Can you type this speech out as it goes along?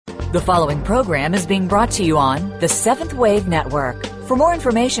The following program is being brought to you on the Seventh Wave Network. For more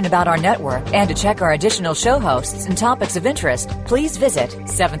information about our network and to check our additional show hosts and topics of interest, please visit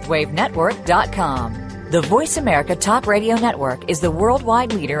seventhwavenetwork.com. The Voice America Talk Radio Network is the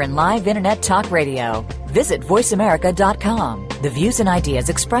worldwide leader in live Internet talk radio. Visit voiceamerica.com. The views and ideas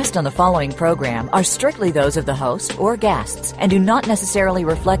expressed on the following program are strictly those of the host or guests and do not necessarily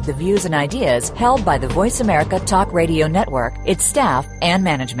reflect the views and ideas held by the Voice America Talk Radio Network, its staff, and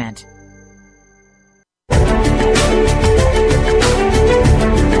management.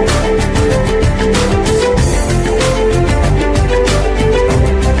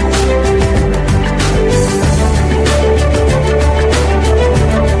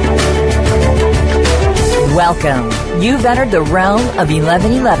 Welcome. You've entered the realm of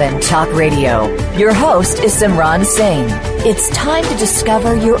 1111 Talk Radio. Your host is Simran Singh. It's time to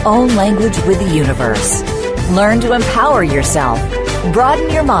discover your own language with the universe. Learn to empower yourself, broaden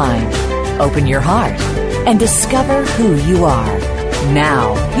your mind, open your heart, and discover who you are.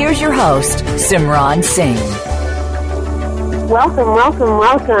 Now, here's your host, Simran Singh. Welcome, welcome,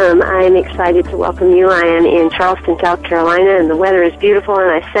 welcome. I'm excited to welcome you. I am in Charleston, South Carolina, and the weather is beautiful,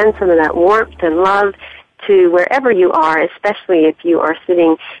 and I send some of that warmth and love to wherever you are, especially if you are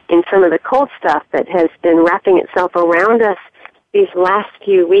sitting in some of the cold stuff that has been wrapping itself around us these last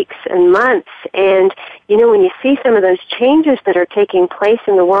few weeks and months. And, you know, when you see some of those changes that are taking place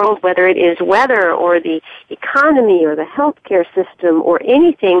in the world, whether it is weather or the economy or the healthcare system or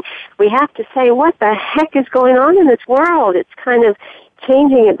anything, we have to say, what the heck is going on in this world? It's kind of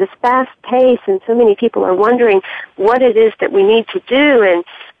changing at this fast pace, and so many people are wondering what it is that we need to do, and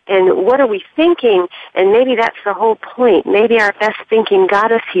what are we thinking? And maybe that's the whole point. Maybe our best thinking got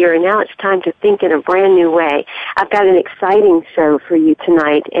us here, and now it's time to think in a brand new way. I've got an exciting show for you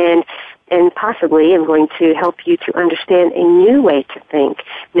tonight, and possibly I'm going to help you to understand a new way to think,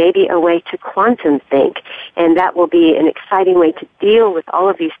 maybe a way to quantum think, and that will be an exciting way to deal with all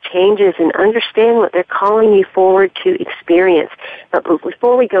of these changes and understand what they're calling you forward to experience. But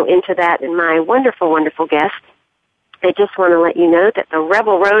before we go into that, and my wonderful, wonderful guest, I just want to let you know that the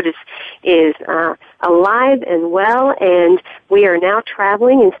Rebel Road is alive and well, and we are now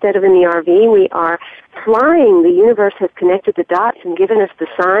traveling instead of in the RV. We are flying. The universe has connected the dots and given us the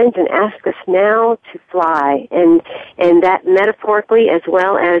signs and asked us now to fly, and that metaphorically as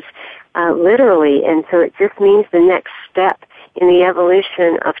well as literally. And so it just means the next step in the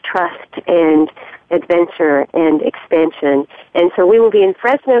evolution of trust and adventure and expansion. And so we will be in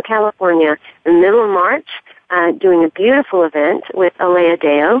Fresno, California in the middle of March, doing a beautiful event with Alea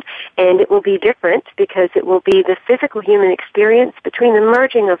Deo, and it will be different because it will be the physical human experience between the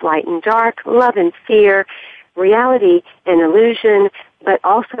merging of light and dark, love and fear, reality and illusion, but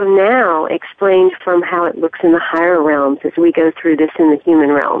also now explained from how it looks in the higher realms as we go through this in the human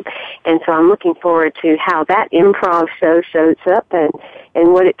realm. And so I'm looking forward to how that improv show shows up and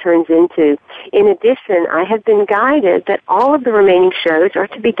what it turns into. In addition, I have been guided that all of the remaining shows are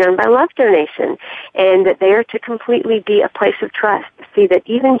to be done by love donation, and that they are to completely be a place of trust. See that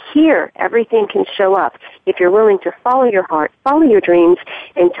even here, everything can show up if you're willing to follow your heart, follow your dreams,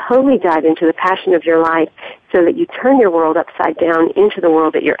 and totally dive into the passion of your life so that you turn your world upside down into the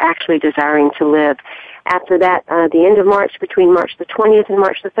world that you're actually desiring to live. After that, the end of March, between March the 20th and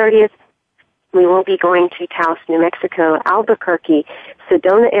March the 30th, we will be going to Taos, New Mexico, Albuquerque,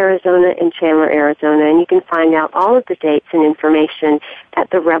 Sedona, Arizona, and Chandler, Arizona. And you can find out all of the dates and information at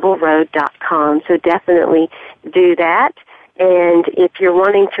therebelroad.com. So definitely do that. And if you're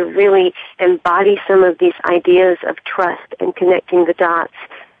wanting to really embody some of these ideas of trust and connecting the dots,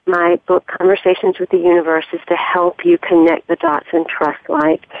 my book, Conversations with the Universe, is to help you connect the dots and trust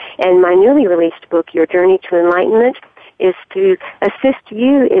life. And my newly released book, Your Journey to Enlightenment, is to assist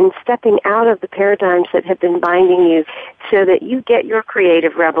you in stepping out of the paradigms that have been binding you so that you get your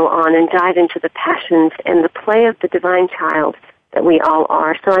creative rebel on and dive into the passions and the play of the divine child that we all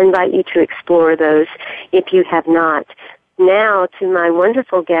are. So I invite you to explore those if you have not. Now to my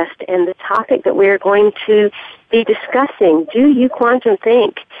wonderful guest and the topic that we're going to be discussing. Do you quantum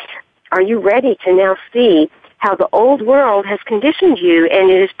think? Are you ready to now see how the old world has conditioned you and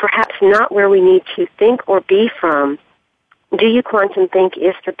it is perhaps not where we need to think or be from? Do You Quantum Think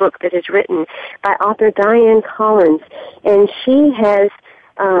is the book that is written by author Dianne Collins, and she has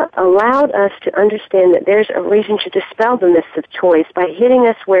allowed us to understand that there's a reason to dispel the myths of choice by hitting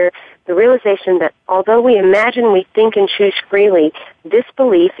us where the realization that although we imagine we think and choose freely, this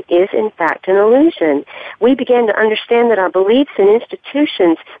belief is in fact an illusion. We began to understand that our beliefs and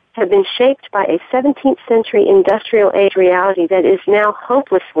institutions have been shaped by a 17th century industrial age reality that is now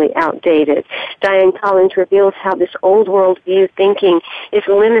hopelessly outdated. Dianne Collins reveals how this old world view thinking is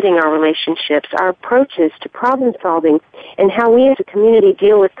limiting our relationships, our approaches to problem solving, and how we as a community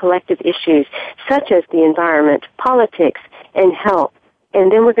deal with collective issues such as the environment, politics, and health.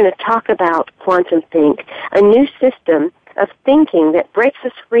 And then we're going to talk about QuantumThink, a new system of thinking that breaks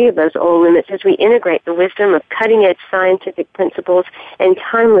us free of those old limits as we integrate the wisdom of cutting-edge scientific principles and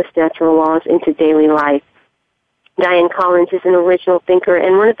timeless natural laws into daily life. Dianne Collins is an original thinker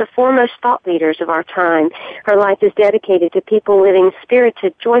and one of the foremost thought leaders of our time. Her life is dedicated to people living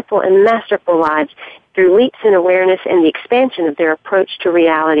spirited, joyful, and masterful lives through leaps in awareness and the expansion of their approach to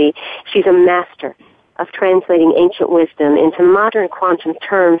reality. She's a master of translating ancient wisdom into modern quantum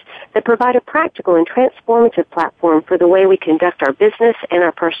terms that provide a practical and transformative platform for the way we conduct our business and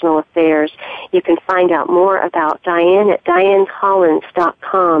our personal affairs. You can find out more about Dianne at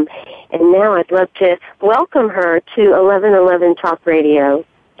DianneCollins.com. And now I'd love to welcome her to 1111 Talk Radio.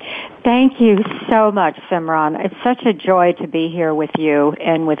 Thank you so much, Simran. It's such a joy to be here with you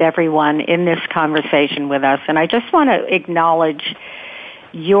and with everyone in this conversation with us. And I just want to acknowledge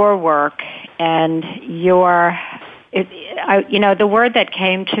your work and the word that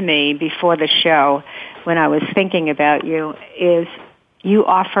came to me before the show when I was thinking about you is you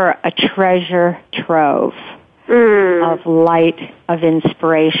offer a treasure trove of light, of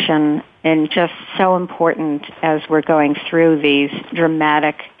inspiration, and just so important as we're going through these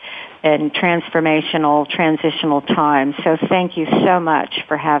dramatic and transformational, transitional times. So thank you so much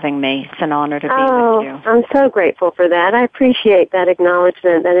for having me. It's an honor to be with you. I'm so grateful for that. I appreciate that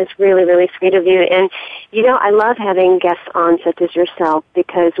acknowledgement. That is really, really sweet of you. And, I love having guests on such as yourself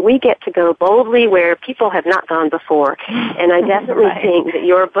because we get to go boldly where people have not gone before. And I definitely think that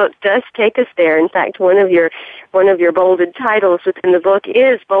your book does take us there. In fact, one of your bolded titles within the book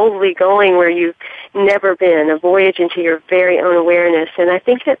is Boldly Going Where You've Never Been, a voyage into your very own awareness. And I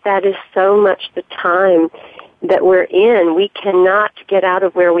think that is so much the time that we're in. We cannot get out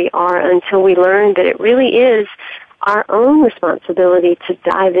of where we are until we learn that it really is our own responsibility to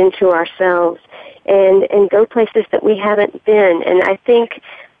dive into ourselves and go places that we haven't been. And I think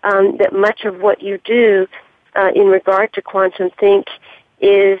that much of what you do in regard to QuantumThink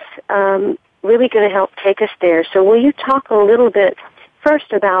is really going to help take us there. So will you talk a little bit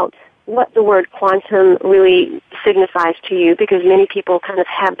first about what the word quantum really signifies to you, because many people kind of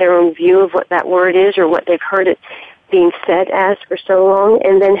have their own view of what that word is or what they've heard it being said as for so long,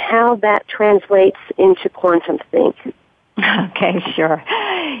 and then how that translates into QuantumThink. Okay, sure.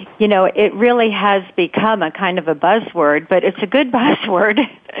 It really has become a kind of a buzzword, but it's a good buzzword,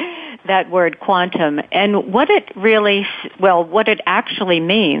 that word quantum. And what it actually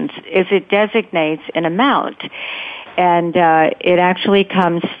means is it designates an amount. And it actually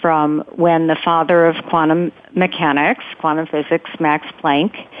comes from when the father of quantum mechanics, quantum physics, Max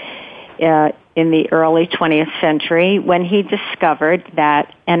Planck, in the early 20th century, when he discovered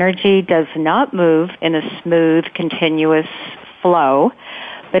that energy does not move in a smooth, continuous flow,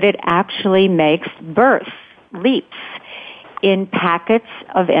 but it actually makes bursts, leaps, in packets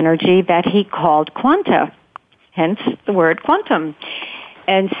of energy that he called quanta, hence the word quantum.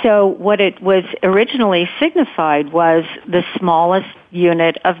 And so what it was originally signified was the smallest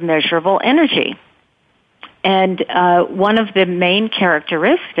unit of measurable energy. And one of the main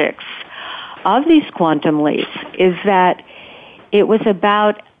characteristics of these quantum leaps is that it was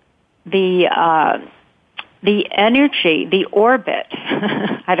about the energy, the orbit.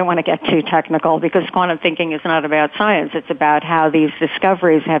 I don't want to get too technical because quantum thinking is not about science. It's about how these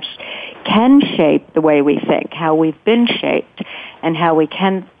discoveries can shape the way we think, how we've been shaped, and how we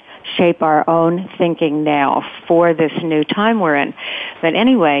can shape our own thinking now for this new time we're in. But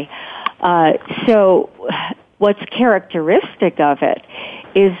anyway, so what's characteristic of it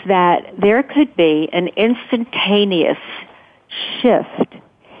is that there could be an instantaneous shift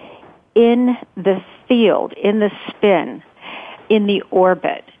in the field, in the spin, in the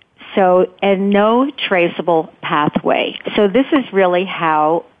orbit, and no traceable pathway. So this is really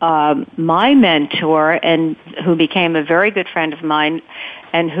how my mentor, and who became a very good friend of mine,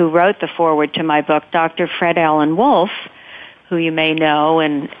 and who wrote the foreword to my book, Dr. Fred Alan Wolf, who you may know,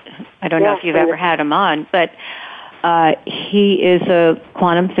 and I don't know if you've ever had him on, but he is a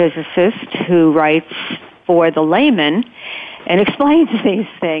quantum physicist who writes for the layman and explains these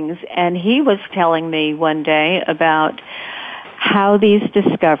things. And he was telling me one day about how these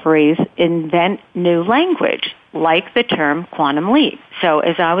discoveries invent new language, like the term quantum leap. So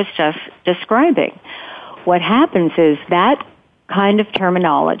as I was just describing, what happens is that kind of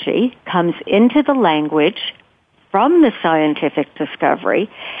terminology comes into the language from the scientific discovery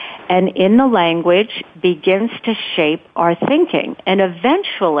and in the language begins to shape our thinking. And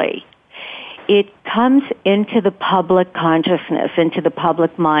eventually, it comes into the public consciousness, into the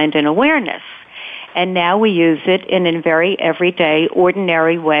public mind and awareness. And now we use it in a very everyday,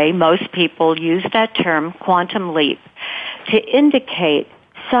 ordinary way. Most people use that term, quantum leap, to indicate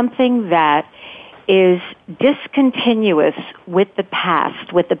something that is discontinuous with the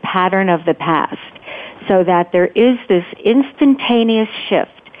past, with the pattern of the past, so that there is this instantaneous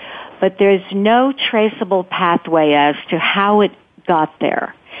shift, but there's no traceable pathway as to how it got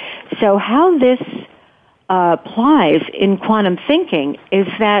there. So how this applies in quantum thinking is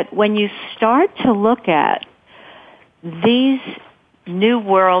that when you start to look at these new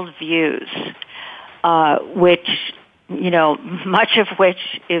world views, which, much of which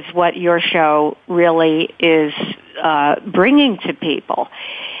is what your show really is bringing to people,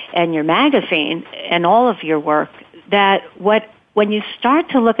 and your magazine and all of your work, that when you start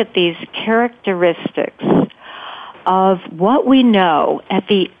to look at these characteristics of what we know at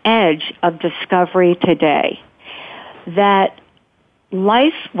the edge of discovery today, that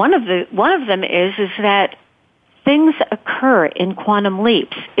life, one of them is that things occur in quantum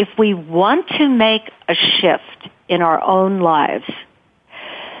leaps. If we want to make a shift in our own lives,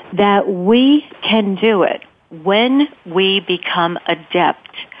 that we can do it when we become adept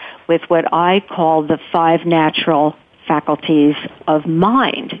with what I call the 5 natural faculties of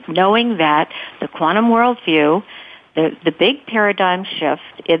mind, knowing that the quantum worldview, the big paradigm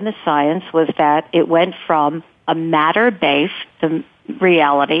shift in the science was that it went from a matter-based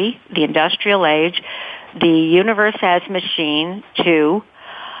reality, the industrial age, the universe as machine, to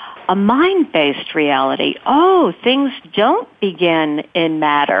a mind-based reality. Oh, things don't begin in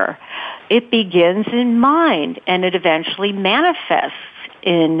matter. It begins in mind, and it eventually manifests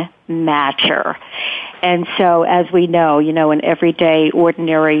in matter. And so, as we know, in everyday,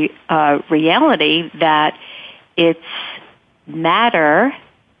 ordinary reality, that it's matter,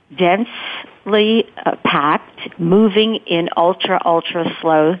 densely packed, moving in ultra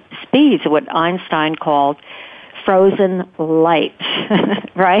slow speeds, what Einstein called frozen light,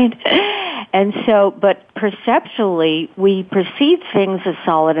 right? And so, but perceptually, we perceive things as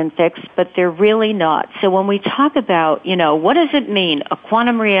solid and fixed, but they're really not. So when we talk about, what does it mean, a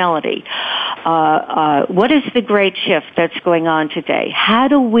quantum reality? What is the great shift that's going on today? How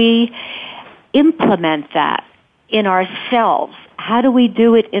do we implement that in ourselves? How do we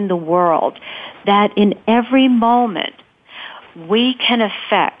do it in the world? That in every moment, we can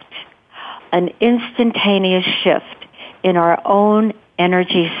affect an instantaneous shift in our own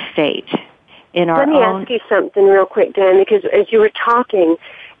energy state. Let me ask you something real quick, Dan, because as you were talking,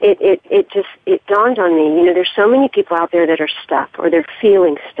 it dawned on me, there's so many people out there that are stuck, or they're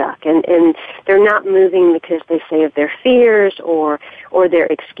feeling stuck, and they're not moving because they say of their fears or their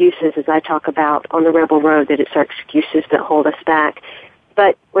excuses, as I talk about on the Rebel Road, that it's our excuses that hold us back.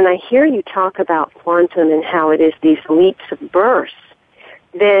 But when I hear you talk about quantum and how it is these leaps of bursts,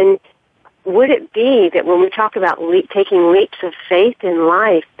 then would it be that when we talk about taking leaps of faith in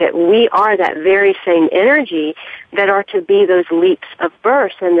life, that we are that very same energy that are to be those leaps of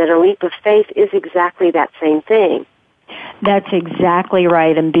burst, and that a leap of faith is exactly that same thing? That's exactly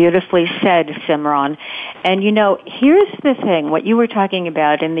right, and beautifully said, Simran. And here's the thing, what you were talking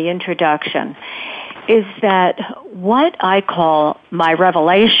about in the introduction, is that what I call my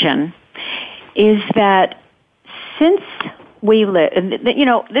revelation is that since we live, and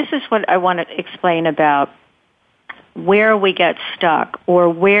this is what I want to explain about where we get stuck, or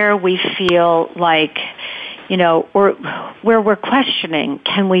where we feel like, or where we're questioning,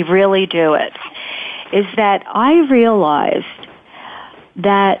 can we really do it? Is that I realized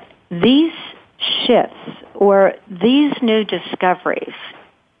that these shifts, or these new discoveries,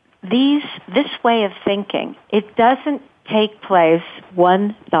 this way of thinking, it doesn't take place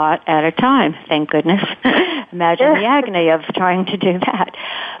one thought at a time, thank goodness. Imagine the agony of trying to do that.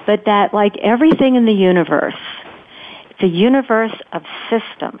 But that, like everything in the universe, it's a universe of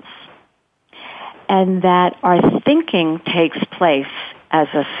systems, and that our thinking takes place as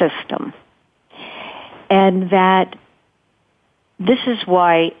a system. And that this is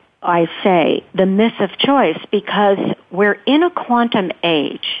why I say the myth of choice, because we're in a quantum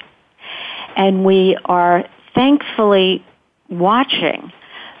age, and we are thankfully watching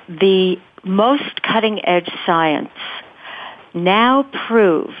the most cutting-edge science now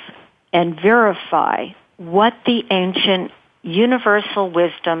prove and verify what the ancient universal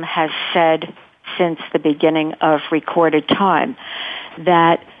wisdom has said since the beginning of recorded time,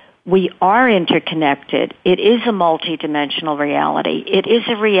 that we are interconnected. It is a multidimensional reality. It is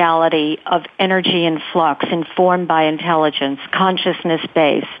a reality of energy in flux, informed by intelligence,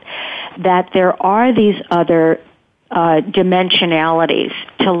 consciousness-based, that there are these other dimensionalities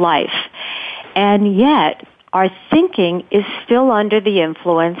to life. And yet, our thinking is still under the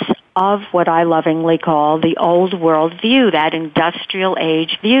influence of what I lovingly call the old world view, that industrial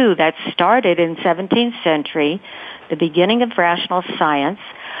age view that started in 17th century, the beginning of rational science,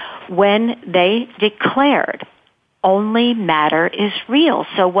 when they declared only matter is real.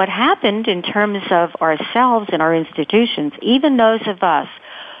 So what happened in terms of ourselves and our institutions, even those of us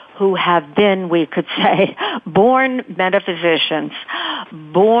who have been, we could say, born metaphysicians,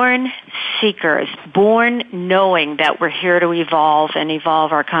 born seekers, born knowing that we're here to evolve and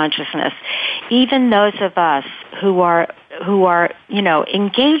evolve our consciousness, even those of us who are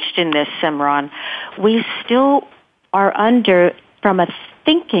engaged in this, Simran, we still are under, from a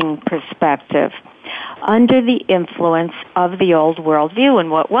thinking perspective, under the influence of the old worldview. And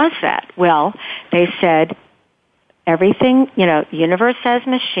what was that? Well, they said everything, universe as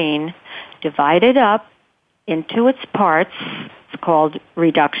machine, divided up into its parts. It's called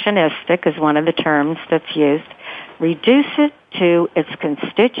reductionistic is one of the terms that's used. Reduce it to its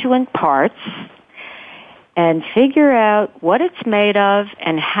constituent parts and figure out what it's made of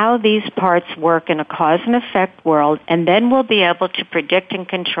and how these parts work in a cause and effect world, and then we'll be able to predict and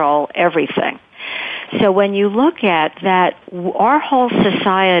control everything. So when you look at that, our whole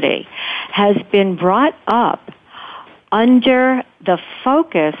society has been brought up under the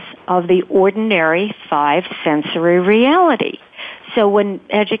focus of the ordinary five sensory reality. So when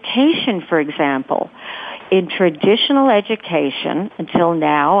education, for example, in traditional education, until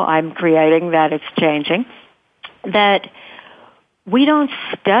now, I'm creating that it's changing, that we don't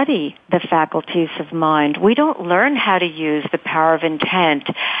study the faculties of mind. We don't learn how to use the power of intent,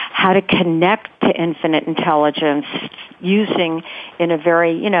 how to connect to infinite intelligence, using in a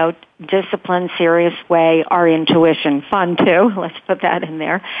very, disciplined, serious way our intuition. Fun too, let's put that in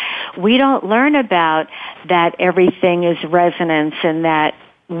there. We don't learn about that everything is resonance and that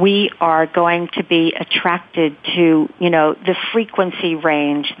we are going to be attracted to, the frequency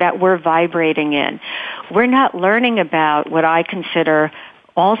range that we're vibrating in. We're not learning about what I consider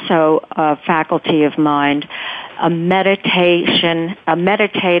also a faculty of mind, a meditative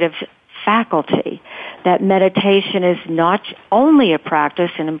faculty. That meditation is not only a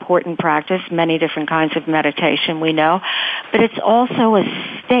practice, an important practice, many different kinds of meditation we know, but it's also a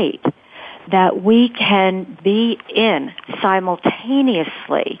state that we can be in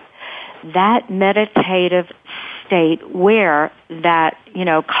simultaneously, that meditative state where that,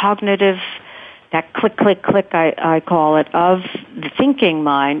 cognitive, that click, click, click, I call it, of the thinking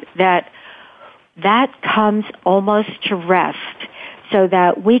mind, that comes almost to rest so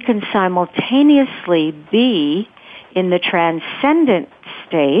that we can simultaneously be in the transcendent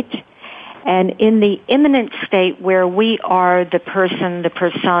state and in the immanent state where we are the person, the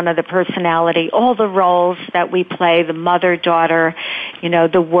persona, the personality, all the roles that we play, the mother, daughter,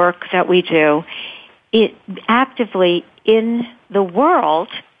 the work that we do, it actively in the world,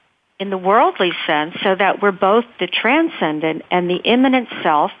 in the worldly sense, so that we're both the transcendent and the immanent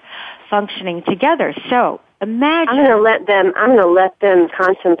self functioning together. So imagine. I'm going to let them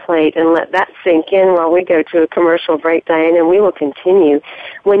contemplate and let that sink in while we go to a commercial break, Diane, and we will continue.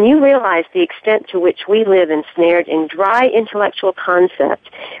 When you realize the extent to which we live ensnared in dry intellectual concept,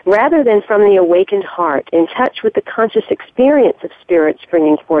 rather than from the awakened heart, in touch with the conscious experience of spirit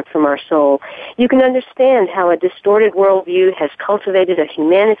springing forth from our soul, you can understand how a distorted worldview has cultivated a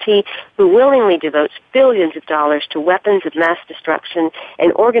humanity who willingly devotes billions of dollars to weapons of mass destruction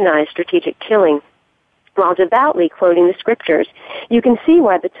and organized strategic killing, while devoutly quoting the scriptures. You can see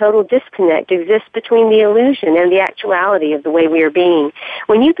why the total disconnect exists between the illusion and the actuality of the way we are being.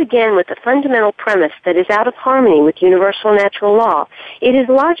 When you begin with a fundamental premise that is out of harmony with universal natural law, it is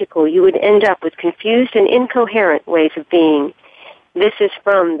logical you would end up with confused and incoherent ways of being. This is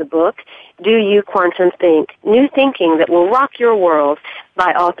from the book, Do You Quantum Think? New Thinking That Will Rock Your World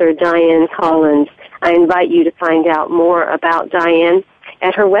by author Dianne Collins. I invite you to find out more about Dianne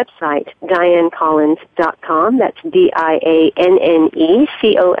at her website, DianneCollins.com. That's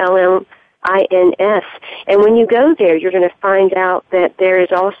DianneCollins. And when you go there, you're going to find out that there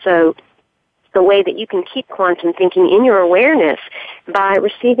is also the way that you can keep quantum thinking in your awareness by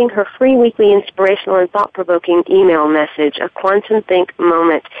receiving her free weekly inspirational and thought-provoking email message, a Quantum Think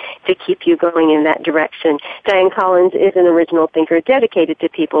moment to keep you going in that direction. Dianne Collins is an original thinker dedicated to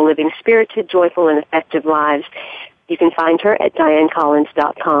people living spirited, joyful, and effective lives. You can find her at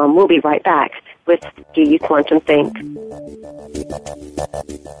DianneCollins.com. We'll be right back with Do You Quantum Think?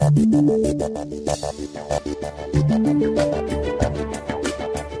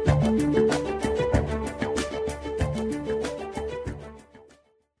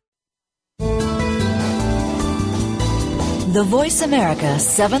 The Voice America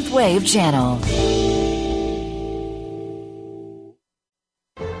 7th Wave Channel.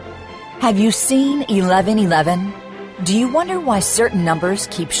 Have you seen 1111? Do you wonder why certain numbers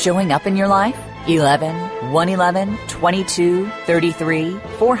keep showing up in your life? 11, 111, 22, 33,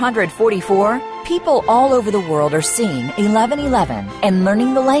 444. People all over the world are seeing 1111 and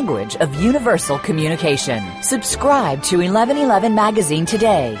learning the language of universal communication. Subscribe to 1111 Magazine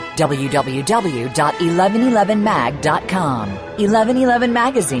today. www.1111mag.com. 1111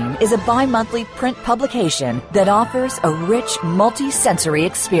 Magazine is a bi-monthly print publication that offers a rich, multi-sensory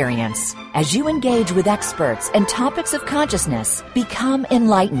experience. As you engage with experts and topics of consciousness, become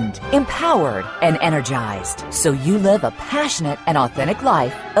enlightened, empowered, and energized, so you live a passionate and authentic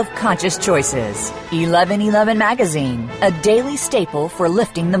life of conscious choices. 1111 Magazine, a daily staple for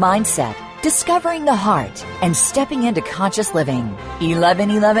lifting the mindset, discovering the heart, and stepping into conscious living.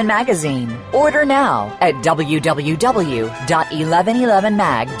 1111 Magazine. Order now at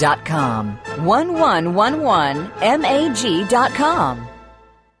www.1111mag.com. 1111mag.com.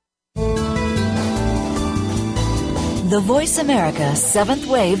 The Voice America 7th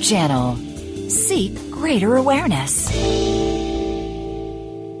Wave Channel. Seek greater awareness.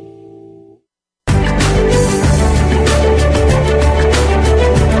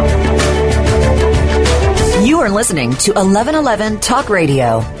 You are listening to 1111 Talk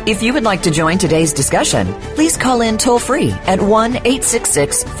Radio. If you would like to join today's discussion, please call in toll-free at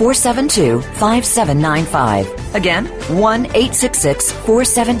 1-866-472-5795. Again,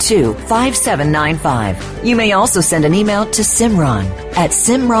 1-866-472-5795. You may also send an email to Simran at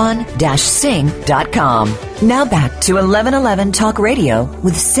simran-singh.com. Now back to 1111 Talk Radio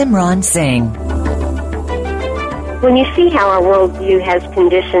with Simran Singh. When you see how our worldview has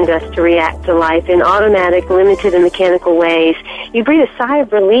conditioned us to react to life in automatic, limited, and mechanical ways, you breathe a sigh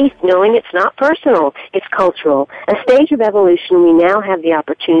of relief knowing it's not personal, it's cultural. A stage of evolution we now have the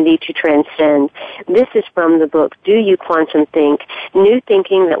opportunity to transcend. This is from the book, Do You Quantum Think? New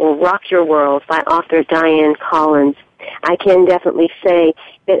Thinking That Will Rock Your World by author Dianne Collins. I can definitely say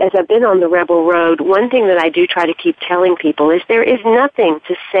that as I've been on the rebel road, one thing that I do try to keep telling people is there is nothing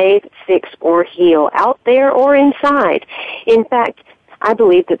to save, fix, or heal out there or inside. In fact, I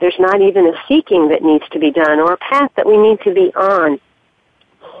believe that there's not even a seeking that needs to be done or a path that we need to be on.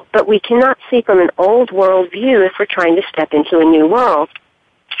 But we cannot see from an old world view if we're trying to step into a new world.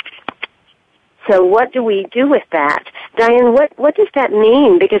 So what do we do with that? Dianne, what does that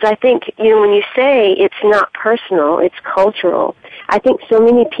mean? Because I think, when you say it's not personal, it's cultural, I think so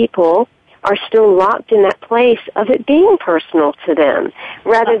many people are still locked in that place of it being personal to them,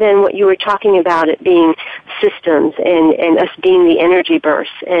 rather than what you were talking about, it being systems and us being the energy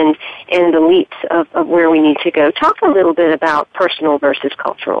bursts and the leaps of where we need to go. Talk a little bit about personal versus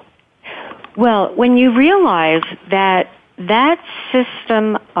cultural. Well, when you realize that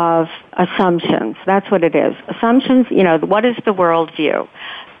system of assumptions, that's what it is. Assumptions, what is the worldview?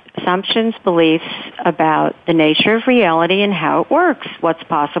 Assumptions, beliefs about the nature of reality and how it works, what's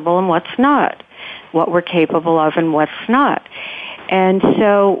possible and what's not, what we're capable of and what's not. And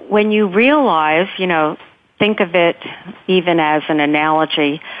so when you realize, think of it even as an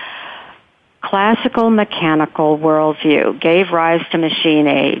analogy, classical mechanical worldview gave rise to machine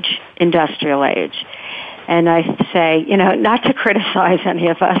age, industrial age. And I say, not to criticize any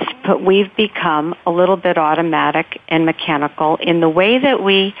of us, but we've become a little bit automatic and mechanical in the way that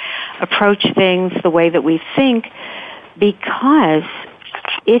we approach things, the way that we think, because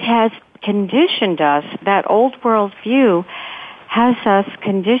it has conditioned us, that old world view has us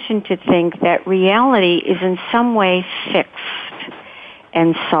conditioned to think that reality is in some way fixed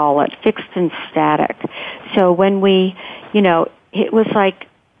and solid, fixed and static. So when we, it was like,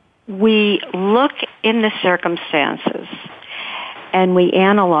 we look in the circumstances and we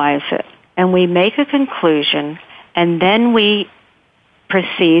analyze it and we make a conclusion and then we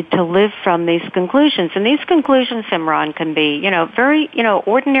proceed to live from these conclusions. And these conclusions, Simran, can be, very,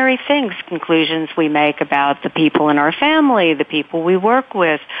 ordinary things, conclusions we make about the people in our family, the people we work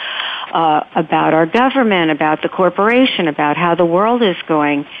with, about our government, about the corporation, about how the world is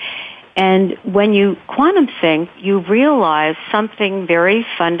going. And when you quantum think, you realize something very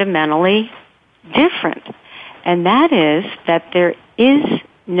fundamentally different. And that is that there is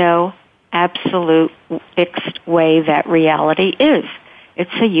no absolute fixed way that reality is.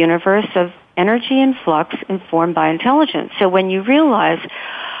 It's a universe of energy in flux informed by intelligence. So when you realize,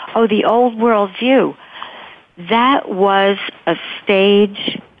 the old world view, that was a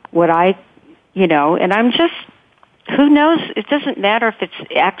stage, and I'm just, who knows, it doesn't matter if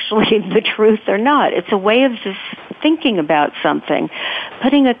it's actually the truth or not. It's a way of just thinking about something,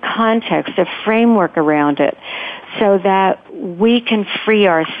 putting a context, a framework around it so that we can free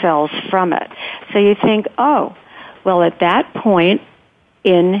ourselves from it. So you think, at that point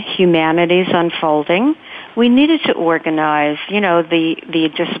in humanity's unfolding, we needed to organize, the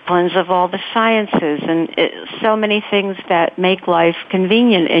disciplines of all the sciences and so many things that make life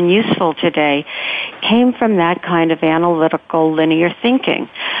convenient and useful today came from that kind of analytical linear thinking.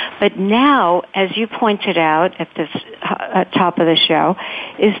 But now, as you pointed out at this top of the show,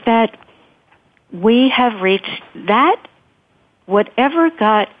 is that we have reached that whatever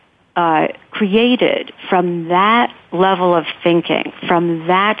got created from that level of thinking, from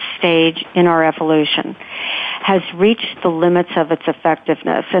that stage in our evolution, has reached the limits of its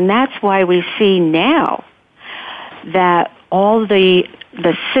effectiveness. And that's why we see now that all the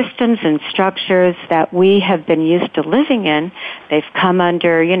systems and structures that we have been used to living in, they've come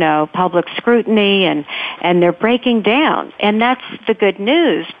under, public scrutiny and they're breaking down. And that's the good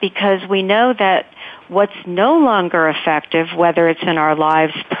news, because we know that what's no longer effective, whether it's in our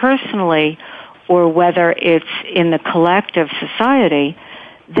lives personally or whether it's in the collective society,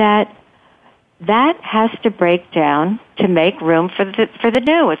 that has to break down to make room for the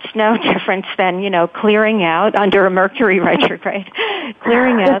new. It's no different than, clearing out under a Mercury retrograde,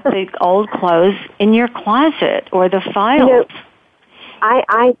 clearing out the old clothes in your closet or the files.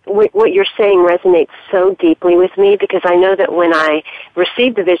 What you're saying resonates so deeply with me, because I know that when I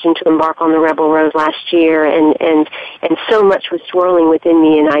received the vision to embark on the Rebel Road last year and so much was swirling within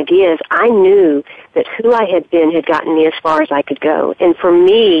me in ideas, I knew that who I had been had gotten me as far as I could go. And for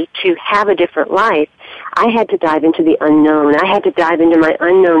me to have a different life, I had to dive into the unknown. I had to dive into my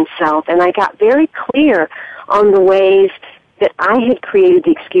unknown self, and I got very clear on the ways that I had created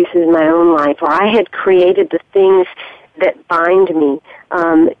the excuses in my own life, or I had created the things that bind me.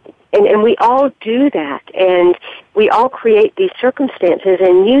 And we all do that, and we all create these circumstances,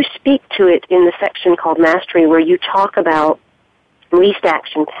 and you speak to it in the section called Mastery, where you talk about least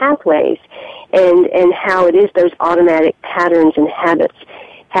action pathways and how it is those automatic patterns and habits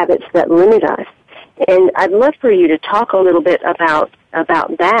that limit us. And I'd love for you to talk a little bit about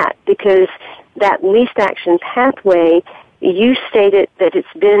that, because that least action pathway, you stated that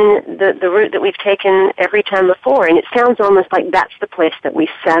it's been the route that we've taken every time before, and it sounds almost like that's the place that we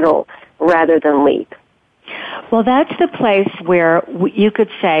settle rather than leap. Well, that's the place where you could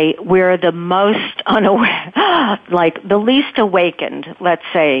say we're the most unaware, like the least awakened, let's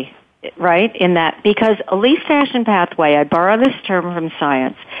say, right, in that, because a least action pathway, I borrow this term from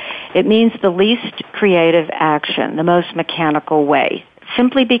science, it means the least creative action, the most mechanical way,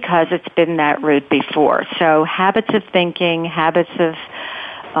 simply because it's been that route before. So habits of thinking, habits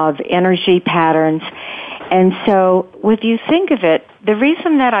of energy patterns. And so if you think of it, the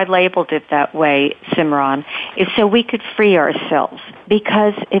reason that I labeled it that way, Simran, is so we could free ourselves.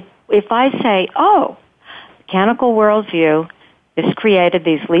 Because if I say, mechanical worldview, this created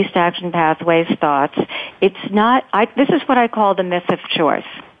these least action pathways thoughts, it's not, this is what I call the myth of choice.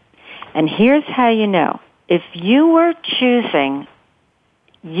 And here's how you know. If you were choosing,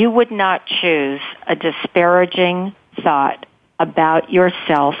 you would not choose a disparaging thought about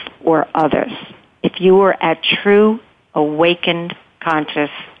yourself or others if you were at true, awakened, conscious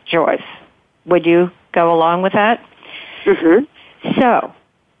choice. Would you go along with that? Mm-hmm. So,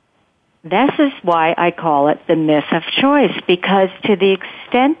 this is why I call it the myth of choice, because to the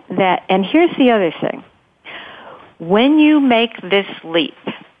extent that, and here's the other thing, when you make this leap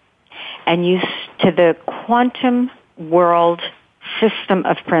and you to the quantum world system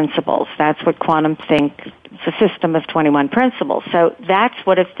of principles, that's what QuantumThink, it's a system of 21 principles. So that's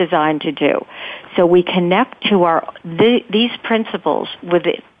what it's designed to do. So we connect to these principles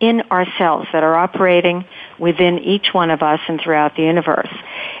within ourselves that are operating within each one of us and throughout the universe.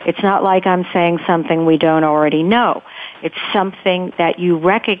 It's not like I'm saying something we don't already know. It's something that you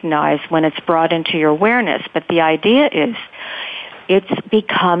recognize when it's brought into your awareness. But the idea is it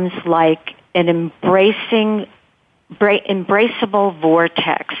becomes like an embraceable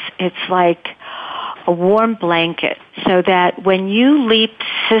vortex. It's like a warm blanket, so that when you leap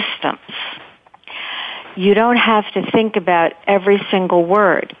systems, you don't have to think about every single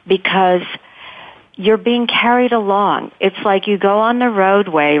word, because you're being carried along. It's like you go on the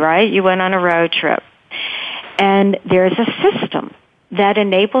roadway, right? You went on a road trip, and there's a system that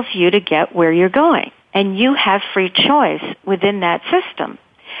enables you to get where you're going, and you have free choice within that system.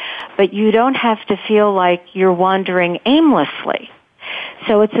 but you don't have to feel like you're wandering aimlessly.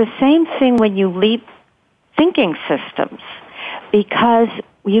 So it's the same thing when you leap thinking systems, because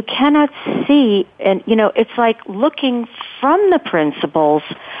you cannot see, and it's like looking from the principles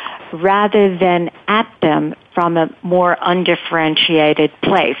rather than at them from a more undifferentiated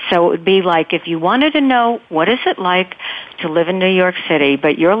place. So it would be like if you wanted to know what is it like to live in New York City,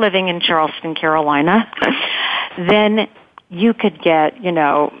 but you're living in Charleston, Carolina, then you could get,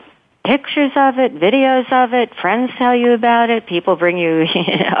 pictures of it, videos of it, friends tell you about it, people bring you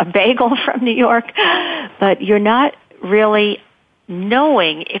a bagel from New York, but you're not really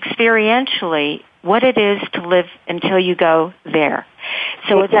knowing experientially what it is to live until you go there.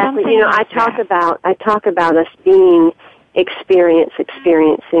 So exactly. It's I talk about us being experiencing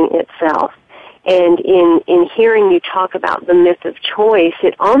itself. And in hearing you talk about the myth of choice,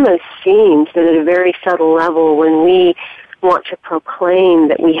 it almost seems that at a very subtle level, when we want to proclaim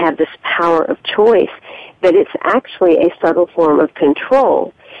that we have this power of choice, that it's actually a subtle form of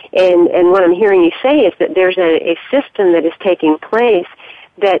control. And what I'm hearing you say is that there's a system that is taking place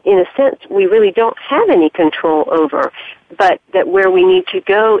that, in a sense, we really don't have any control over, but that where we need to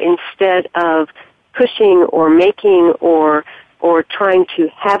go, instead of pushing or making or trying to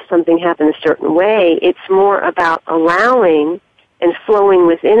have something happen a certain way, it's more about allowing and flowing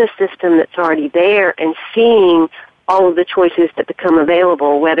within a system that's already there and seeing all of the choices that become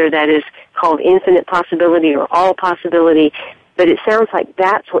available, whether that is called infinite possibility or all possibility. But it sounds like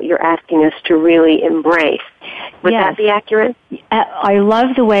that's what you're asking us to really embrace. Would that be accurate? I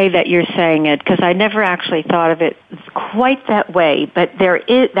love the way that you're saying it, because I never actually thought of it quite that way, but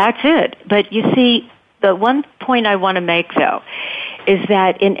that's it. But you see, the one point I want to make, though, is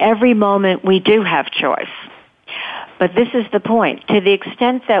that in every moment we do have choice. But this is the point. To the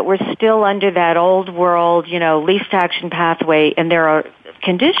extent that we're still under that old world, least action pathway, and there are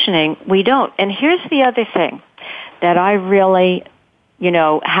conditioning, we don't. And here's the other thing that I really,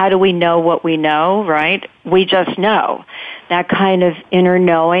 how do we know what we know, right? We just know. That kind of inner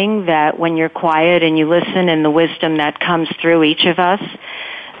knowing that when you're quiet and you listen, and the wisdom that comes through each of us,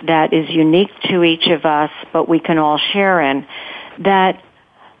 that is unique to each of us, but we can all share in, that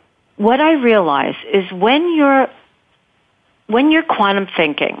what I realize is when you're quantum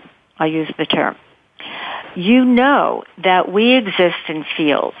thinking, I'll use the term, you know that we exist in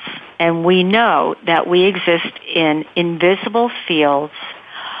fields, and we know that we exist in invisible fields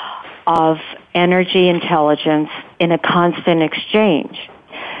of energy intelligence in a constant exchange.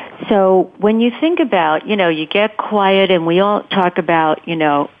 So when you think about, you get quiet, and we all talk about,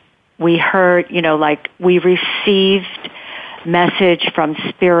 we heard, like we received message from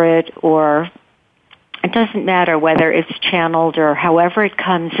spirit, or it doesn't matter whether it's channeled or however it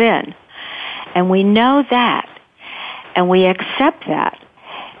comes in. And we know that, and we accept that.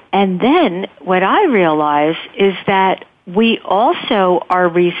 And then what I realize is that we also are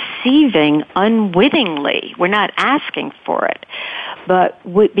receiving unwittingly. We're not asking for it. But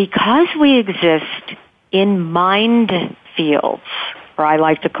because we exist in mind fields, or I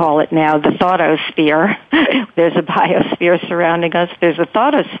like to call it now the thoughtosphere, there's a biosphere surrounding us, there's a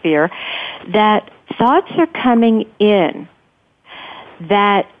thoughtosphere, that thoughts are coming in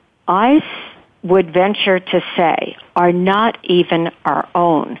that I would venture to say are not even our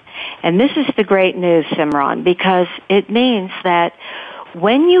own. And this is the great news, Simran, because it means that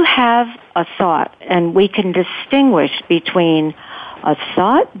when you have a thought, and we can distinguish between a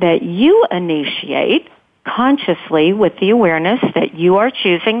thought that you initiate consciously with the awareness that you are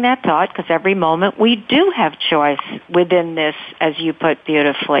choosing that thought, because every moment we do have choice within this, as you put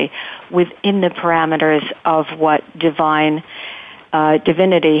beautifully, within the parameters of what divinity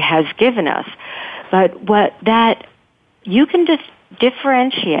has given us. But what that you can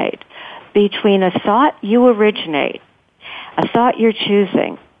differentiate between a thought you originate, a thought you're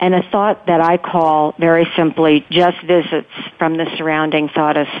choosing, and a thought that I call very simply just visits from the surrounding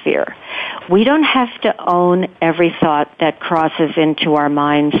thoughtosphere. We don't have to own every thought that crosses into our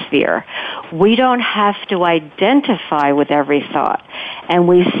mind sphere. We don't have to identify with every thought. And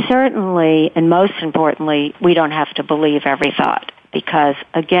we certainly, and most importantly, we don't have to believe every thought. Because,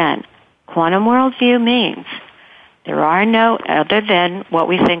 again, quantum worldview means there are no, other than what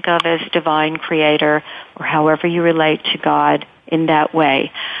we think of as divine creator, or however you relate to God in that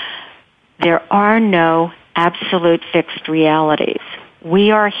way, there are no absolute fixed realities.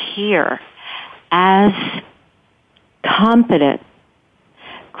 We are here as competent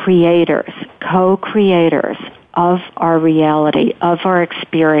creators, co-creators of our reality, of our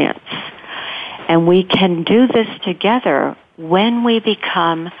experience. And we can do this together when we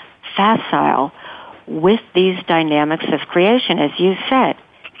become facile with these dynamics of creation, as you said.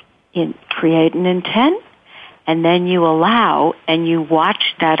 create an intent, and then you allow and you watch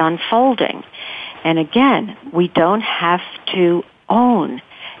that unfolding. And again, we don't have to own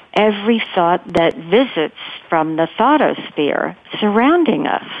every thought that visits from the thoughtosphere surrounding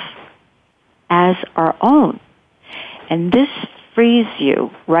us as our own. And this frees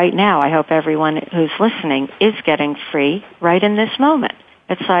you right now. I hope everyone who's listening is getting free right in this moment.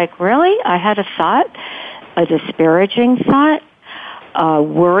 It's like, really? I had a thought, a disparaging thought, a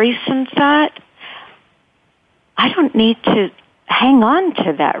worrisome thought. I don't need to hang on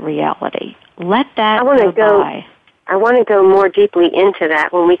to that reality. Let that go by. I want to go more deeply into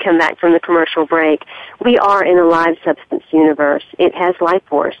that when we come back from the commercial break. We are in a live substance universe. It has life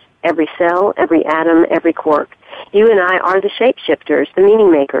force. Every cell, every atom, every quark. You and I are the shapeshifters, the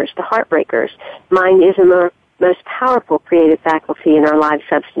meaning makers, the heartbreakers. Mind is the most powerful creative faculty in our live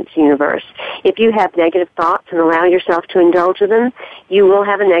substance universe. If you have negative thoughts and allow yourself to indulge them, you will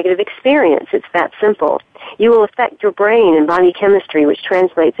have a negative experience. It's that simple. You will affect your brain and body chemistry, which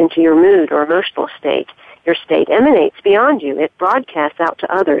translates into your mood or emotional state. Your state emanates beyond you. It broadcasts out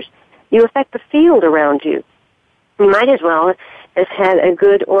to others. You affect the field around you. You might as well have had a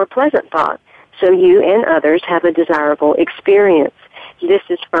good or pleasant thought, so you and others have a desirable experience. This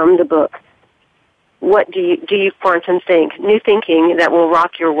is from the book, What Do You Quantum Think? New Thinking That Will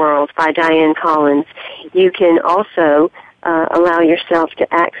Rock Your World by Dianne Collins. You can also allow yourself to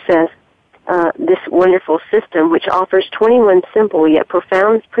access this wonderful system, which offers 21 simple yet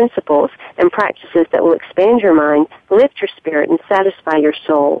profound principles and practices that will expand your mind, lift your spirit, and satisfy your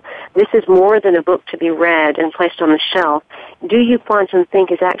soul. This is more than a book to be read and placed on the shelf. Do You Quantum Think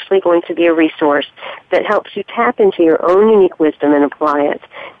is actually going to be a resource that helps you tap into your own unique wisdom and apply it.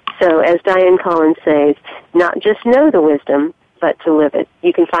 So, as Dianne Collins says, not just know the wisdom, but to live it.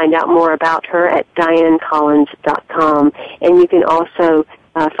 You can find out more about her at DianneCollins.com, and you can also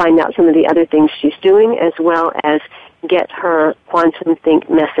find out some of the other things she's doing, as well as get her QuantumThink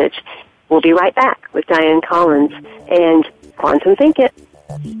message. We'll be right back with Dianne Collins and Quantum Think It.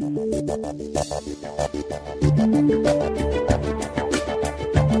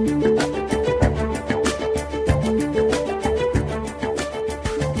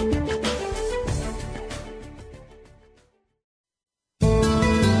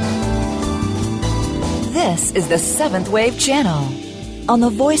 This is the Seventh Wave Channel on the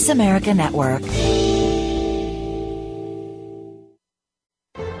Voice America Network.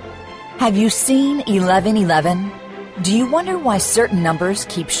 Have you seen 1111? Do you wonder why certain numbers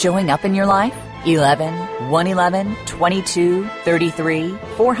keep showing up in your life? 11, 111, 22, 33,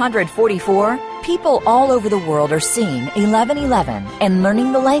 444. People all over the world are seeing 1111 and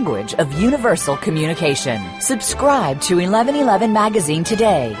learning the language of universal communication. Subscribe to 1111 Magazine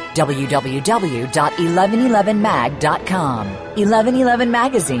today. www.1111mag.com. 1111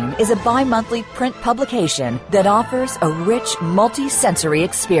 Magazine is a bi-monthly print publication that offers a rich, multi-sensory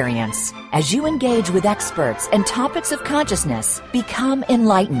experience. As you engage with experts and topics of consciousness, become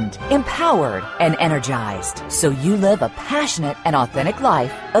enlightened, empowered, and energized, so you live a passionate and authentic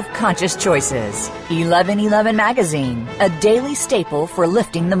life of conscious choices. 1111 Magazine, a daily staple for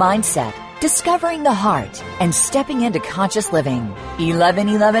lifting the mindset, discovering the heart, and stepping into conscious living.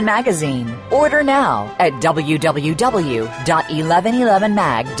 1111 Magazine. Order now at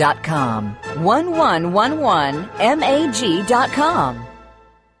www.1111mag.com. 1111mag.com.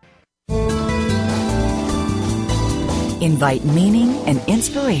 Invite meaning and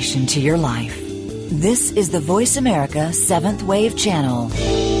inspiration to your life. This is the Voice America 7th Wave Channel.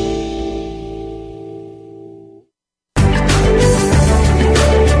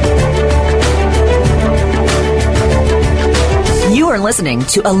 You are listening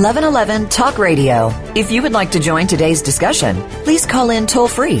to 1111 Talk Radio. If you would like to join today's discussion, please call in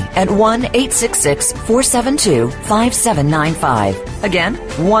toll-free at 1-866-472-5795. Again,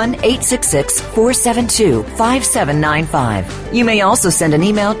 1-866-472-5795. You may also send an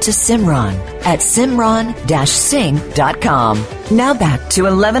email to Simran at simran-singh.com. Now back to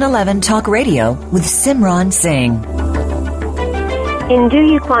 1111 Talk Radio with Simran Singh. In Do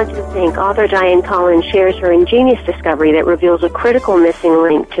You Quantum Think, author Dianne Collins shares her ingenious discovery that reveals a critical missing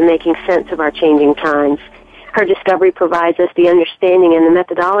link to making sense of our changing times. Her discovery provides us the understanding and the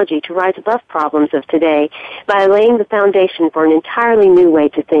methodology to rise above problems of today by laying the foundation for an entirely new way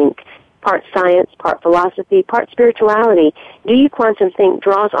to think. Part science, part philosophy, part spirituality, Do You QuantumThink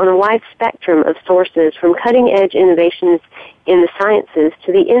draws on a wide spectrum of sources, from cutting-edge innovations in the sciences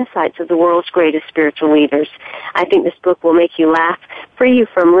to the insights of the world's greatest spiritual leaders. I think this book will make you laugh, free you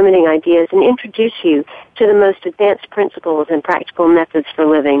from limiting ideas, and introduce you to the most advanced principles and practical methods for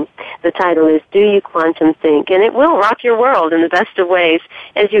living. The title is Do You QuantumThink, and it will rock your world in the best of ways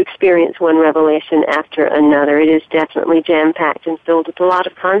as you experience one revelation after another. It is definitely jam-packed and filled with a lot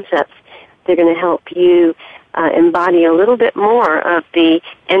of concepts. They're going to help you embody a little bit more of the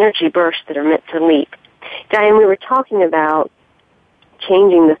energy bursts that are meant to leap. Dianne, we were talking about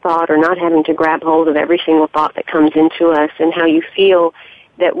changing the thought, or not having to grab hold of every single thought that comes into us, and how you feel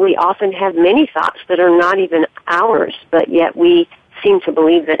that we often have many thoughts that are not even ours, but yet we seem to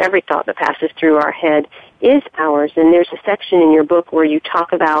believe that every thought that passes through our head is ours. And there's a section in your book where you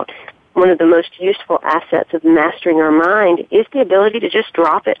talk about one of the most useful assets of mastering our mind is the ability to just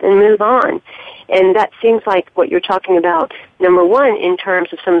drop it and move on. And that seems like what you're talking about, number one, in terms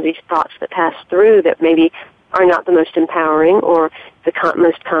of some of these thoughts that pass through that maybe are not the most empowering or the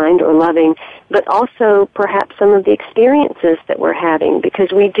most kind or loving, but also perhaps some of the experiences that we're having,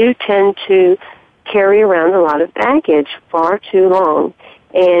 because we do tend to carry around a lot of baggage far too long.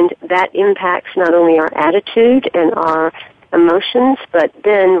 And that impacts not only our attitude and our emotions, but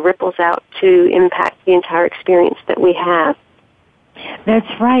then ripples out to impact the entire experience that we have. That's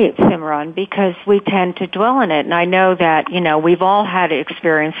right, Simran, because we tend to dwell in it. And I know that, we've all had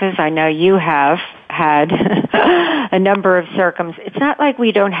experiences. I know you have had a number of it's not like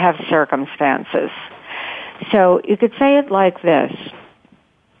we don't have circumstances. So you could say it like this.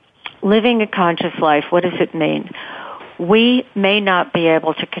 Living a conscious life, what does it mean? We may not be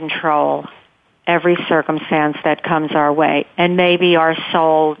able to control every circumstance that comes our way. And maybe our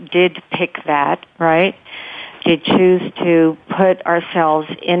soul did pick that, right? Did choose to put ourselves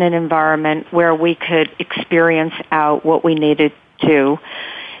in an environment where we could experience out what we needed to.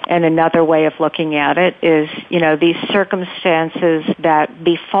 And another way of looking at it is, these circumstances that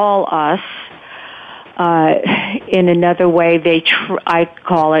befall us, in another way, I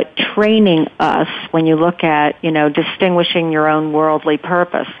call it training us when you look at, distinguishing your own worldly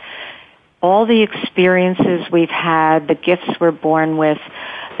purpose. All the experiences we've had, the gifts we're born with,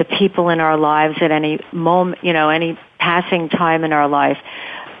 the people in our lives at any moment, any passing time in our life.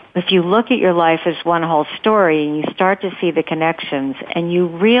 If you look at your life as one whole story and you start to see the connections and you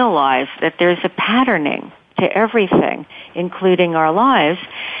realize that there's a patterning to everything, including our lives,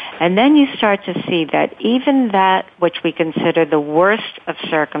 and then you start to see that even that which we consider the worst of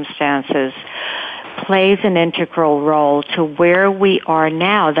circumstances plays an integral role to where we are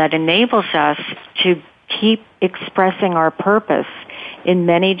now, that enables us to keep expressing our purpose in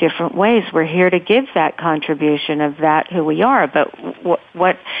many different ways. We're here to give that contribution of that who we are. But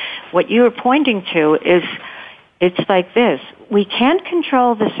what you are pointing to is, it's like this. We can't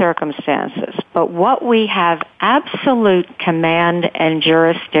control the circumstances, but what we have absolute command and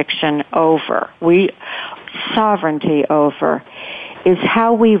jurisdiction over, sovereignty over, is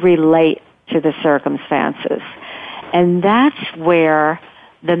how we relate to the circumstances. And that's where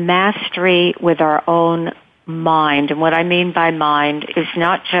the mastery with our own mind, and what I mean by mind is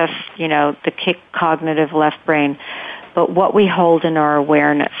not just, the cognitive left brain, but what we hold in our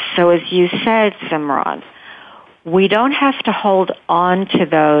awareness. So as you said, Simran, we don't have to hold on to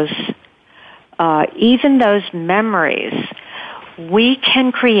those, even those memories. We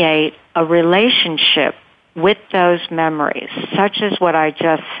can create a relationship with those memories, such as what I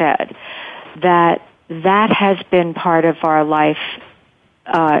just said, that has been part of our life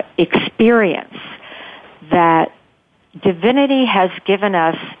experience, that divinity has given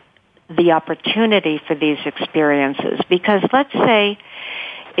us the opportunity for these experiences. Because let's say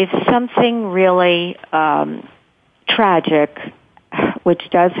if something really tragic, which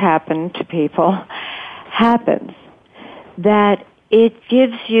does happen to people, happens, that it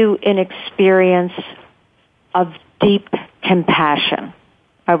gives you an experience of deep compassion.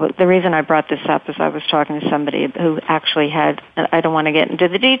 The reason I brought this up is I was talking to somebody who actually had, I don't want to get into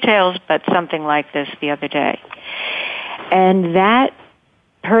the details, but something like this the other day. And that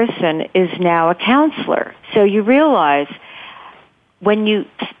person is now a counselor. So you realize when you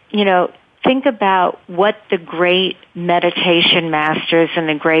think about what the great meditation masters and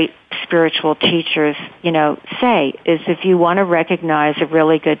the great spiritual teachers, say, is if you want to recognize a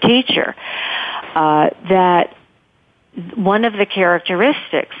really good teacher, that one of the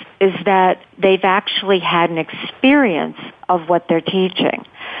characteristics is that they've actually had an experience of what they're teaching.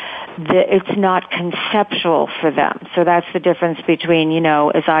 It's not conceptual for them. So that's the difference between,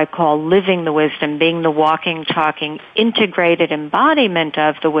 as I call living the wisdom, being the walking, talking, integrated embodiment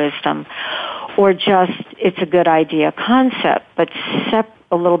of the wisdom, or just it's a good idea concept, but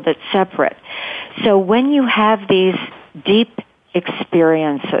a little bit separate. So when you have these deep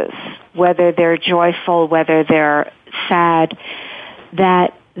experiences, whether they're joyful, whether they're sad,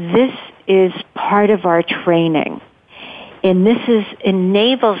 that this is part of our training. And this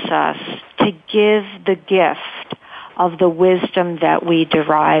enables us to give the gift of the wisdom that we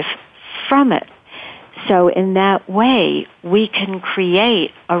derive from it. So in that way, we can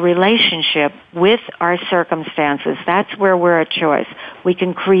create a relationship with our circumstances. That's where we're a choice. We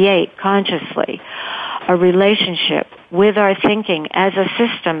can create consciously a relationship with our thinking as a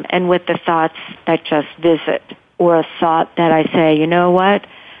system and with the thoughts that just visit, or a thought that I say, you know what?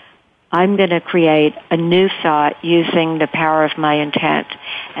 I'm going to create a new thought using the power of my intent,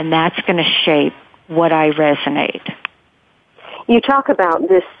 and that's going to shape what I resonate. You talk about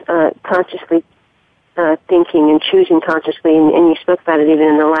this consciously thinking and choosing consciously, and you spoke about it even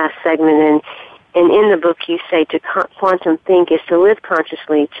in the last segment, and in the book you say to quantum think is to live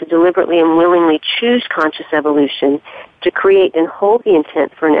consciously, to deliberately and willingly choose conscious evolution, to create and hold the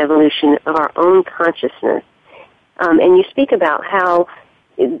intent for an evolution of our own consciousness. And you speak about how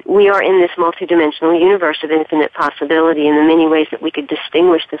we are in this multidimensional universe of infinite possibility and the many ways that we could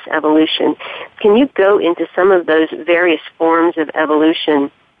distinguish this evolution. Can you go into some of those various forms of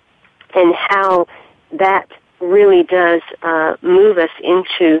evolution and how that really does move us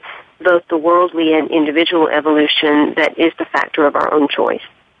into both the worldly and individual evolution that is the factor of our own choice?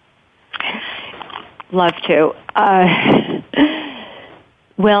 Love to.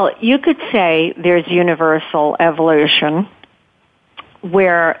 Well, you could say there's universal evolution,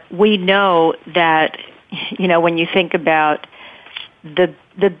 where we know that, you know, when you think about the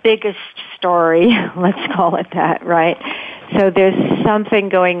biggest story, let's call it that, right? So there's something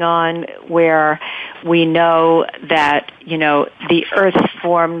going on where we know that, you know, the earth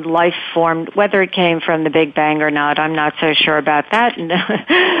formed, life formed, whether it came from the Big Bang or not, I'm not so sure about that,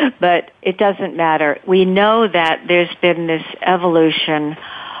 but it doesn't matter. We know that there's been this evolution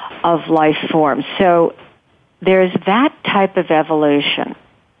of life forms. So there's that type of evolution.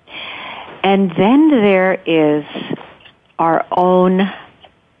 And then there is our own,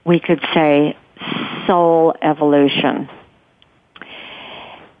 we could say, soul evolution.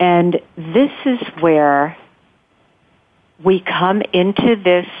 And this is where we come into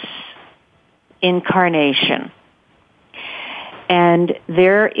this incarnation. And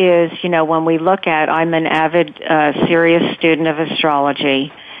there is, you know, when we look at, I'm an avid, serious student of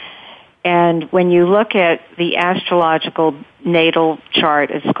astrology, and when you look at the astrological natal chart,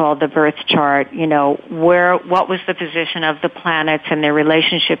 it's called the birth chart, you know, what was the position of the planets and their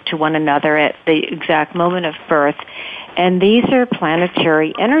relationship to one another at the exact moment of birth. And these are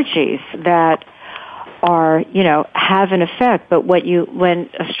planetary energies that are, you know, have an effect. But when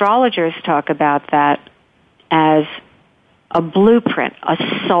astrologers talk about that as a blueprint, a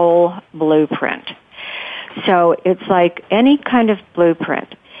soul blueprint. So it's like any kind of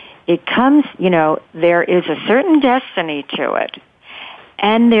blueprint. It comes, you know, there is a certain destiny to it,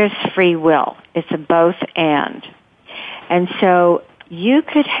 and there's free will. It's a both and. And so you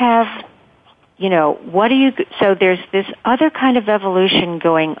could have, you know, so there's this other kind of evolution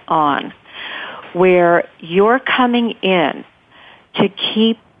going on where you're coming in to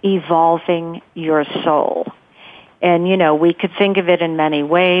keep evolving your soul. And, you know, we could think of it in many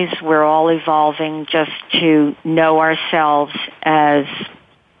ways. We're all evolving just to know ourselves as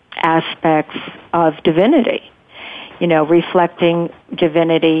aspects of divinity, you know, reflecting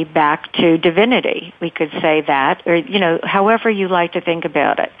divinity back to divinity. We could say that, or, you know, however you like to think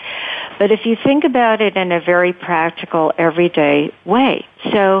about it. But if you think about it in a very practical, everyday way,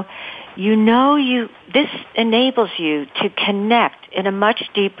 so you know this enables you to connect in a much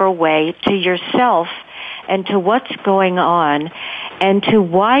deeper way to yourself and to what's going on and to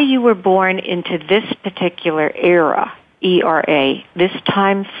why you were born into this particular era. ERA, this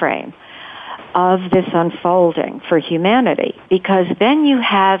time frame of this unfolding for humanity, because then you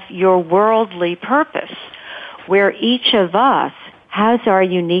have your worldly purpose where each of us has our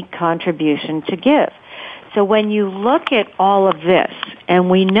unique contribution to give. So when you look at all of this, and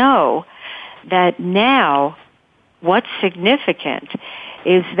we know that now what's significant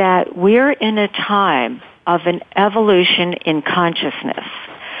is that we're in a time of an evolution in consciousness,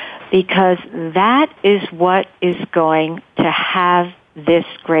 because that is what is going to have this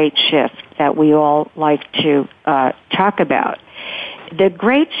great shift that we all like to talk about. The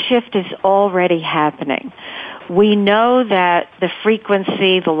great shift is already happening. We know that the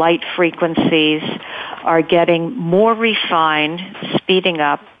light frequencies are getting more refined, speeding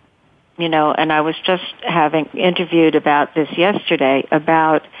up, you know, and I was just having interviewed about this yesterday,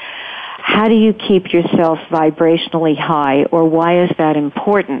 about how do you keep yourself vibrationally high, or why is that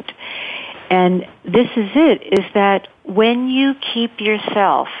important? And this is it, is that when you keep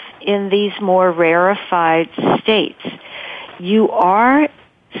yourself in these more rarefied states, you are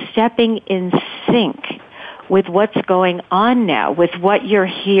stepping in sync with what's going on now, with what you're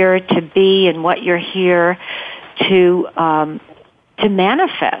here to be and what you're here to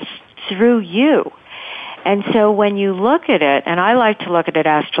manifest through you. And so when you look at it, and I like to look at it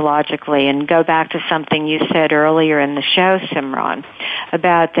astrologically and go back to something you said earlier in the show, Simran,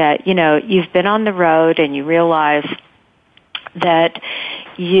 about that, you've been on the road and you realize that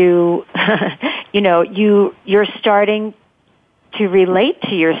you're starting to relate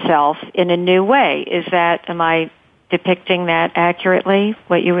to yourself in a new way. Am I depicting that accurately,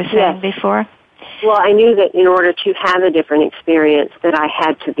 what you were saying before? Well, I knew that in order to have a different experience that I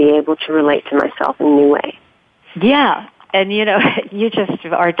had to be able to relate to myself in a new way. Yeah, and you just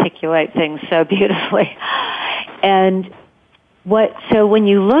articulate things so beautifully. And so when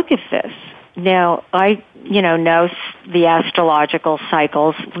you look at this, now I know the astrological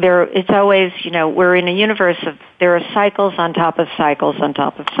cycles. It's always, we're in a universe of, there are cycles on top of cycles on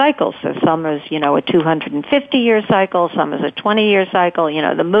top of cycles. So some is, a 250-year cycle, some is a 20-year cycle,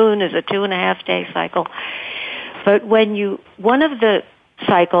 the moon is a 2.5-day cycle. But one of the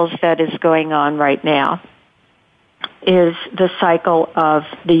cycles that is going on right now is the cycle of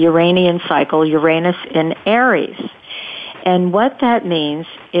the Uranian cycle, Uranus in Aries. And what that means,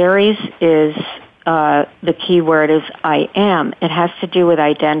 Aries is, the key word is I am. It has to do with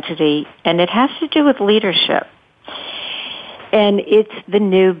identity, and it has to do with leadership. And it's the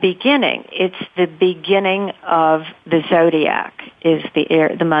new beginning. It's the beginning of the zodiac, is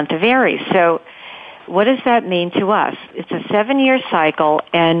the month of Aries. So what does that mean to us? It's a 7-year cycle,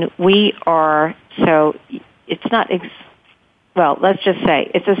 and we are, so it's not, let's just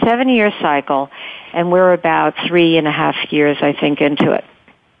say it's a 7-year cycle, and we're about 3.5 years, I think, into it.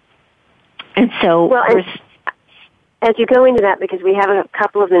 And so as you go into that, because we have a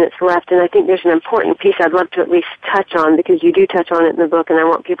couple of minutes left, and I think there's an important piece I'd love to at least touch on, because you do touch on it in the book, and I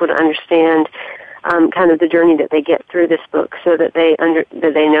want people to understand kind of the journey that they get through this book, so that they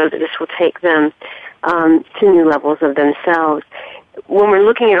know that this will take them to new levels of themselves. When we're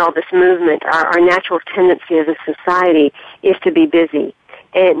looking at all this movement, our natural tendency as a society is to be busy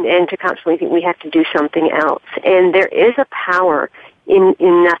and to constantly think we have to do something else. And there is a power in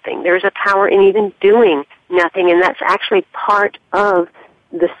nothing. There's a power in even doing nothing, and that's actually part of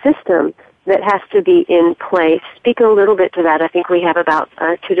the system that has to be in place. Speak a little bit to that. I think we have about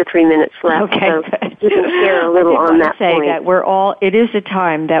 2 to 3 minutes left. Okay, so you can share a little on that point. That it is a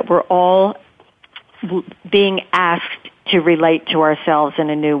time that we're all being asked to relate to ourselves in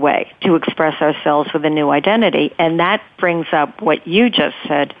a new way, to express ourselves with a new identity. And that brings up what you just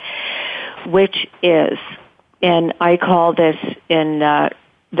said, which is, and I call this in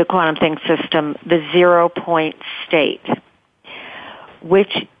the QuantumThink system the 0-point state,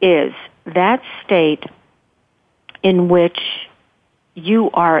 which is that state in which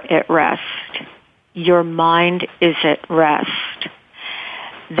you are at rest, your mind is at rest,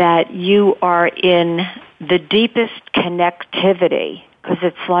 that you are in the deepest connectivity,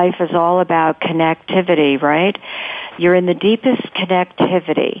 because life is all about connectivity, right? You're in the deepest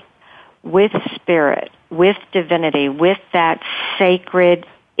connectivity with spirit, with divinity, with that sacred,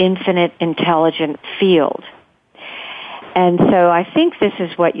 infinite, intelligent field. And so I think this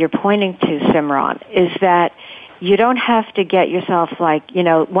is what you're pointing to, Simran, is that you don't have to get yourself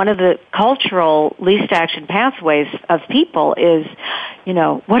one of the cultural least action pathways of people is,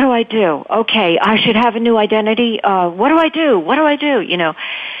 what do I do? Okay, I should have a new identity. What do I do? What do I do?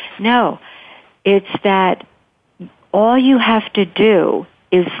 No, it's that all you have to do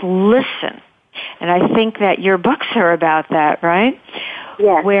is listen. And I think that your books are about that, right?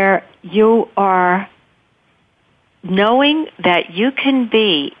 Yes. Where you are knowing that you can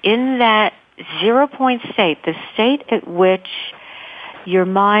be in that 0-point state, the state at which your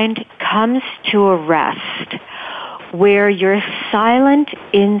mind comes to a rest, where you're silent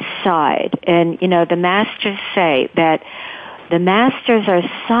inside. And, the masters say that the masters are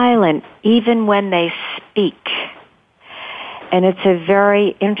silent even when they speak. And it's a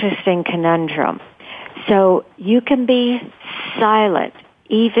very interesting conundrum. So you can be silent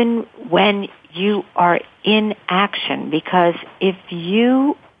even when you are in action, because if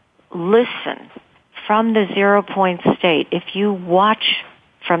you listen from the 0-point state, if you watch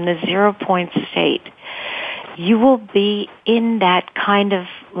from the 0-point state, you will be in that kind of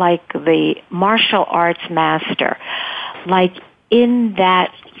like the martial arts master, like in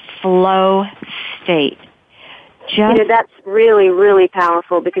that flow state, That's really, really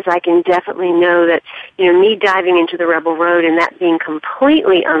powerful, because I can definitely know that, me diving into the rebel road and that being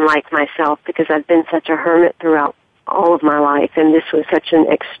completely unlike myself, because I've been such a hermit throughout all of my life, and this was such an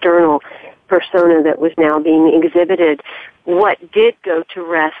external persona that was now being exhibited. What did go to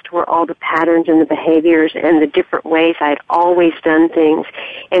rest were all the patterns and the behaviors and the different ways I had always done things.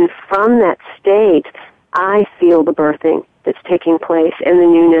 And from that state, I feel the birthing that's taking place and the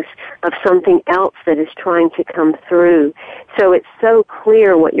newness of something else that is trying to come through. So it's so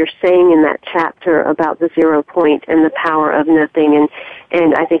clear what you're saying in that chapter about the 0 point and the power of nothing,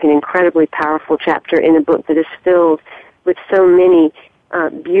 and I think an incredibly powerful chapter in a book that is filled with so many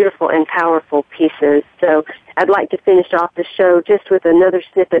beautiful and powerful pieces. So I'd like to finish off the show just with another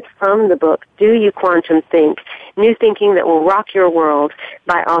snippet from the book, Do You Quantum Think? New Thinking That Will Rock Your World,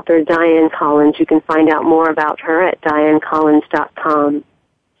 by author Dianne Collins. You can find out more about her at DianneCollins.com.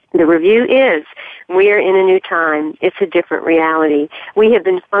 The review is, we are in a new time. It's a different reality. We have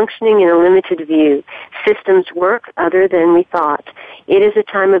been functioning in a limited view. Systems work other than we thought. It is a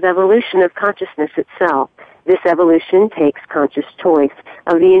time of evolution of consciousness itself. This evolution takes conscious choice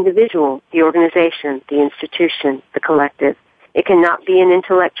of the individual, the organization, the institution, the collective. It cannot be an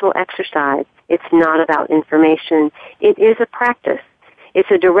intellectual exercise. It's not about information. It is a practice. It's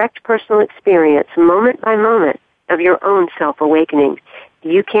a direct personal experience, moment by moment, of your own self-awakening.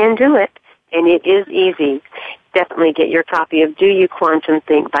 You can do it, and it is easy. Definitely get your copy of Do You Quantum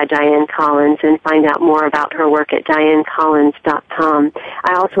Think by Dianne Collins and find out more about her work at DianneCollins.com.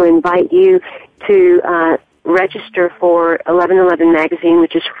 I also invite you to register for 1111 magazine,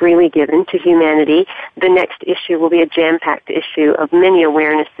 which is freely given to humanity. The next issue will be a jam-packed issue of many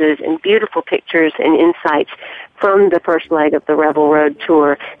awarenesses and beautiful pictures and insights from the first leg of the Rebel Road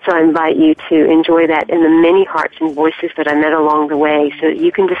Tour. So I invite you to enjoy that and the many hearts and voices that I met along the way, so that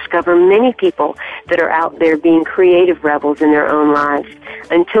you can discover many people that are out there being creative rebels in their own lives.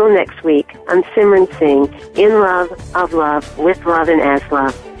 Until next week, I'm Simran Singh, in love, of love, with love, and as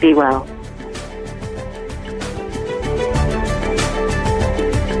love. Be well.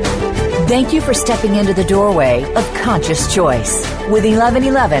 Thank you for stepping into the doorway of conscious choice with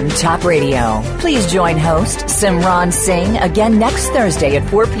 1111 Talk Radio. Please join host Simran Singh again next Thursday at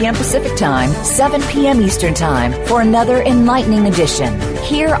 4 p.m. Pacific Time, 7 p.m. Eastern Time for another enlightening edition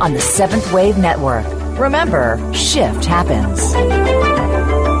here on the Seventh Wave Network. Remember, shift happens.